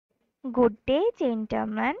Good day,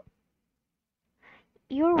 gentlemen.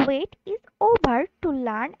 Your wait is over to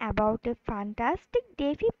learn about a fantastic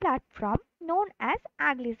DeFi platform known as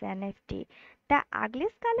UGLIES NFT. The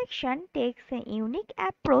UGLIES collection takes a unique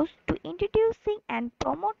approach to introducing and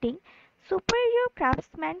promoting superior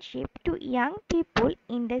craftsmanship to young people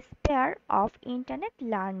in the sphere of internet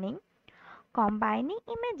learning, combining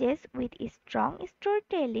images with strong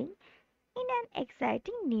storytelling in an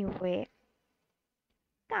exciting new way.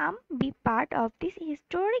 Come be part of this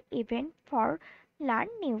historic event for learn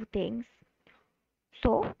new things.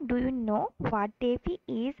 So, do you know what DeFi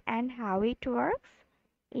is and how it works?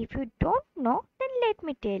 If you don't know, then let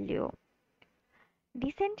me tell you.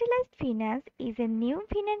 Decentralized finance is a new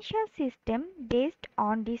financial system based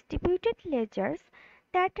on distributed ledgers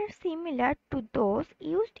that are similar to those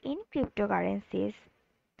used in cryptocurrencies.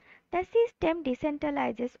 The system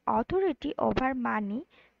decentralizes authority over money,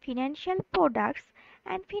 financial products,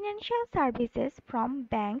 and financial services from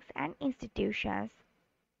banks and institutions.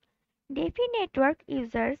 DeFi network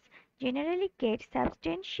users generally get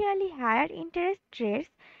substantially higher interest rates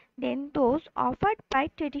than those offered by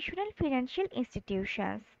traditional financial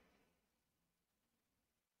institutions.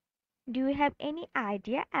 Do you have any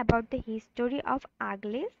idea about the history of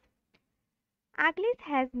UGLIES? UGLIES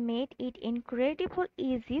has made it incredibly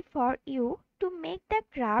easy for you to make the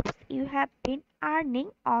crafts you have been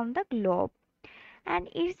earning on the globe. And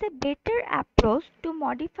it's a better approach to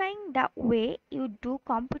modifying the way you do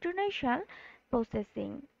computational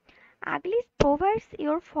processing. Uglies provides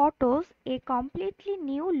your photos a completely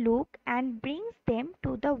new look and brings them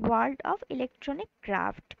to the world of electronic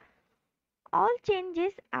craft. All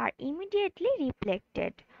changes are immediately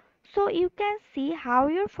reflected, so you can see how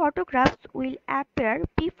your photographs will appear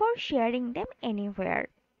before sharing them anywhere.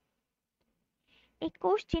 A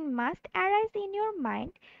question must arise in your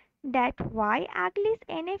mind that why Uglies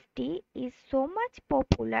NFT is so much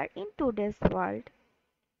popular in today's world.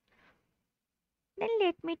 Then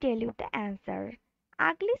let me tell you the answer.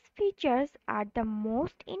 Uglies features are the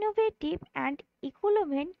most innovative and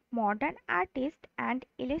equivalent modern artists and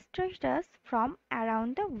illustrators from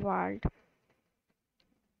around the world.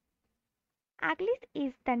 Uglies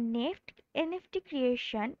is the next NFT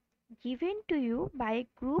creation given to you by a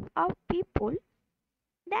group of people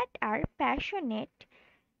that are passionate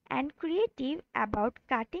and creative about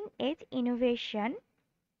cutting edge innovation,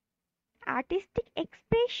 artistic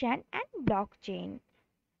expression, and blockchain.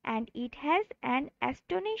 And it has an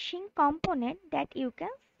astonishing component that you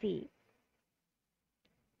can see.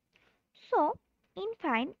 So, in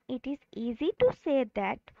fine, it is easy to say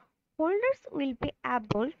that holders will be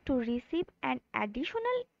able to receive an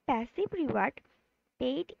additional passive reward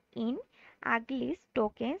paid in Uglies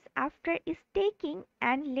tokens after staking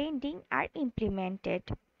and lending are implemented.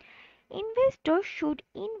 Investors should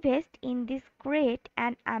invest in this great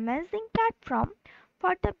and amazing platform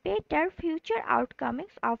for the better future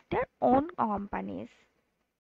outcomes of their own companies.